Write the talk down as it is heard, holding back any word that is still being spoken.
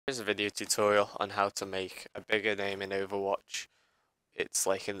Here's a video tutorial on how to make a bigger name in Overwatch. It's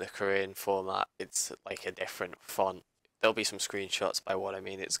like in the Korean format, it's like a different font. There'll be some screenshots by what I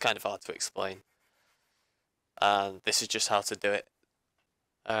mean, it's kind of hard to explain. And this is just how to do it.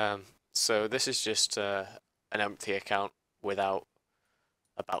 So this is just an empty account without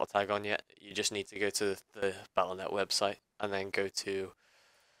a battle tag on yet. You just need to go to the Battle.net website and then go to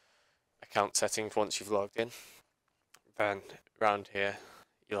account settings once you've logged in. Then around here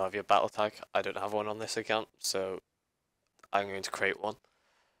you'll have your battle tag. I don't have one on this account, so I'm going to create one.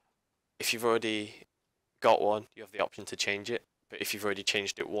 If you've already got one, you have the option to change it, but if you've already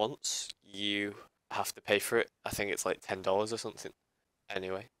changed it once, you have to pay for it. I think it's like $10 or something.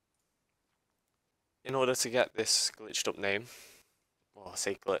 Anyway, in order to get this glitched up name, well, I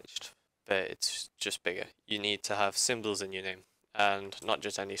say glitched, but it's just bigger, you need to have symbols in your name, and not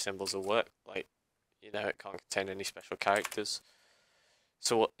just any symbols will work, like, you know, it can't contain any special characters.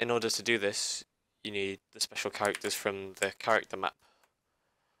 So in order to do this, you need the special characters from the character map.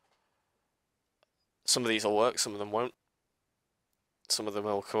 Some of these will work, some of them won't. Some of them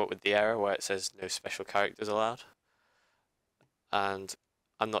will come up with the error where it says no special characters allowed. And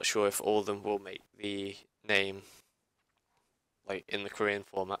I'm not sure if all of them will make the name like in the Korean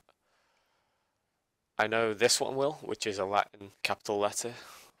format. I know this one will, which is a Latin capital letter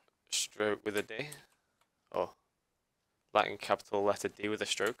stroke with a D, or Latin capital letter D with a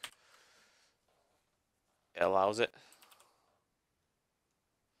stroke. It allows it.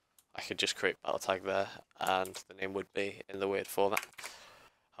 I could just create battle tag there and the name would be in the weird format.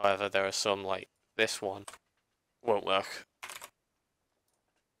 However, there are some, like this one, won't work.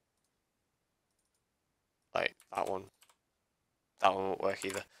 Like that one won't work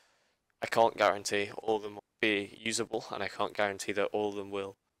either. I can't guarantee all of them will be usable, and I can't guarantee that all of them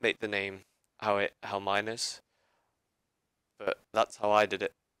will make the name how mine is. But that's how I did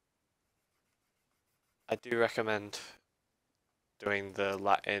it. I do recommend doing the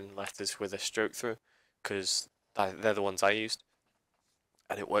Latin letters with a stroke through, because they're the ones I used,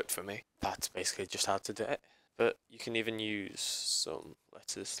 and it worked for me. That's basically just how to do it. But you can even use some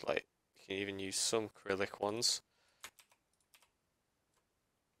letters, like you can even use some Cyrillic ones.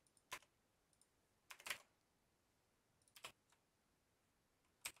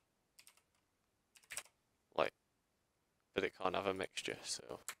 Like, but it can't have a mixture,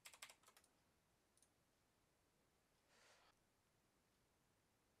 so.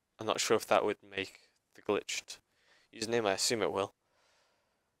 I'm not sure if that would make the glitched username, I assume it will.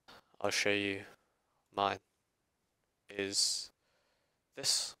 I'll show you mine. Is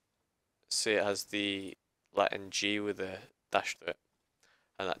this. See, it has the Latin G with a dash through it.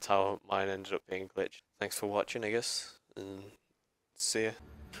 And that's how mine ended up being glitched. Thanks for watching, I guess, and see ya.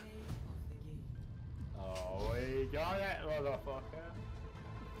 Oh, we got it, motherfucker.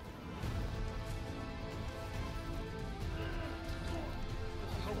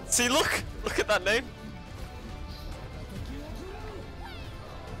 See, look at that name.